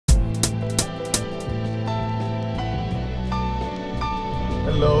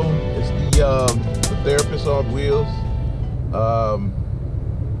Hello, it's the therapist on wheels.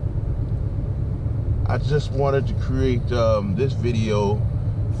 I just wanted to create this video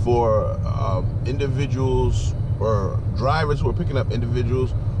for individuals or drivers who are picking up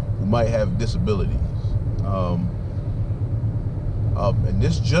individuals who might have disabilities. And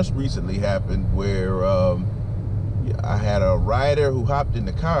this just recently happened where I had a rider who hopped in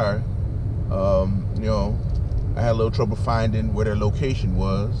the car. I had a little trouble finding where their location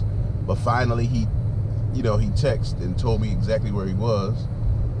was, but finally he texted and told me exactly where he was.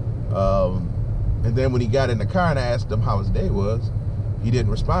 And then when he got in the car and I asked him how his day was, he didn't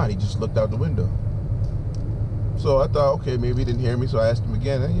respond. He just looked out the window. So I thought, okay, maybe he didn't hear me. So I asked him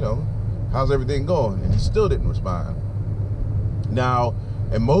again, how's everything going? And he still didn't respond. Now,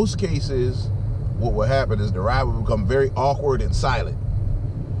 in most cases, what will happen is the ride will become very awkward and silent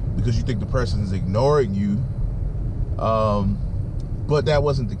because you think the person is ignoring you. But that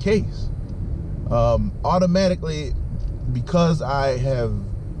wasn't the case. Automatically, because I have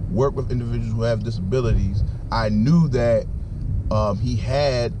worked with individuals who have disabilities, I knew that he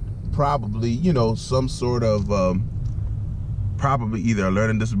had probably, some sort of probably either a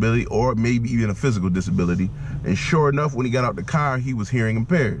learning disability or maybe even a physical disability. And sure enough, when he got out the car, he was hearing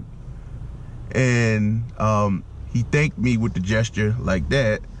impaired. And he thanked me with the gesture like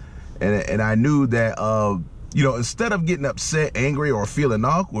that. And I knew that, instead of getting upset, angry, or feeling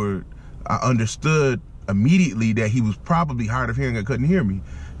awkward, I understood immediately that he was probably hard of hearing and couldn't hear me.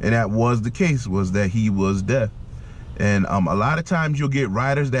 And that was the case, was that he was deaf. And a lot of times you'll get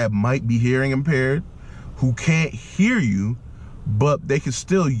riders that might be hearing impaired who can't hear you, but they can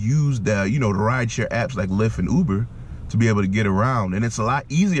still use the, the rideshare apps like Lyft and Uber to be able to get around. And it's a lot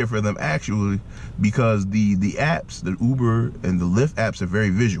easier for them actually because the apps, the Uber and the Lyft apps, are very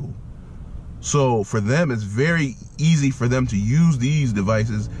visual. So for them, it's very easy for them to use these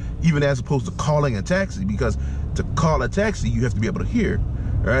devices, even as opposed to calling a taxi, because to call a taxi, you have to be able to hear,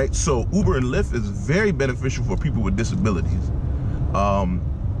 right? So Uber and Lyft is very beneficial for people with disabilities.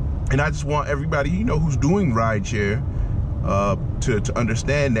 And I just want everybody, who's doing rideshare, to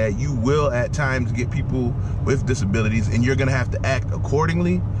understand that you will at times get people with disabilities, and you're gonna have to act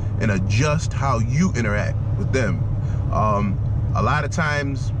accordingly and adjust how you interact with them. A lot of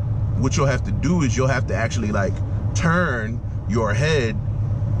times, what you'll have to do is you'll have to actually turn your head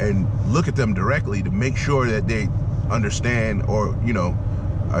and look at them directly to make sure that they understand, or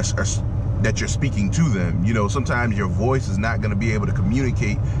that you're speaking to them. Sometimes your voice is not going to be able to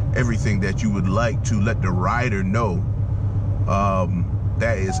communicate everything that you would like to let the rider know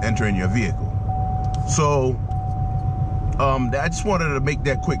that is entering your vehicle. So I just wanted to make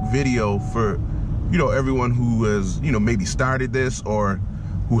that quick video for everyone who has maybe started this, or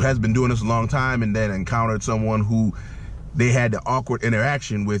who has been doing this a long time and then encountered someone who they had the awkward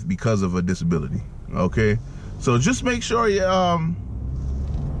interaction with because of a disability. Okay, so just make sure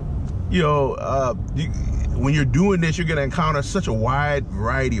when you're doing this, you're gonna encounter such a wide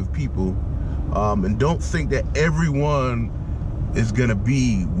variety of people, and don't think that everyone is gonna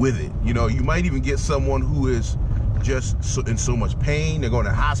be with it. You might even get someone who is just in so much pain they're going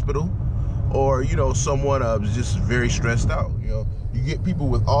to the hospital, or someone just very stressed out. You get people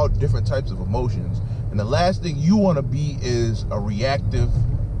with all different types of emotions, and the last thing you want to be is a reactive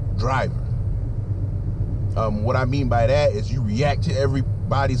driver. What I mean by that is you react to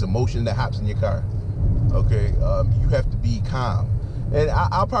everybody's emotion that hops in your car. Okay, you have to be calm, and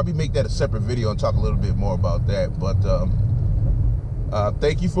I'll probably make that a separate video and talk a little bit more about that. But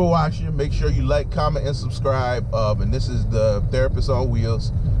thank you for watching. Make sure you like, comment, and subscribe. And this is the Therapist on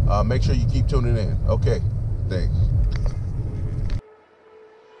Wheels. Make sure you keep tuning in. Okay, thanks.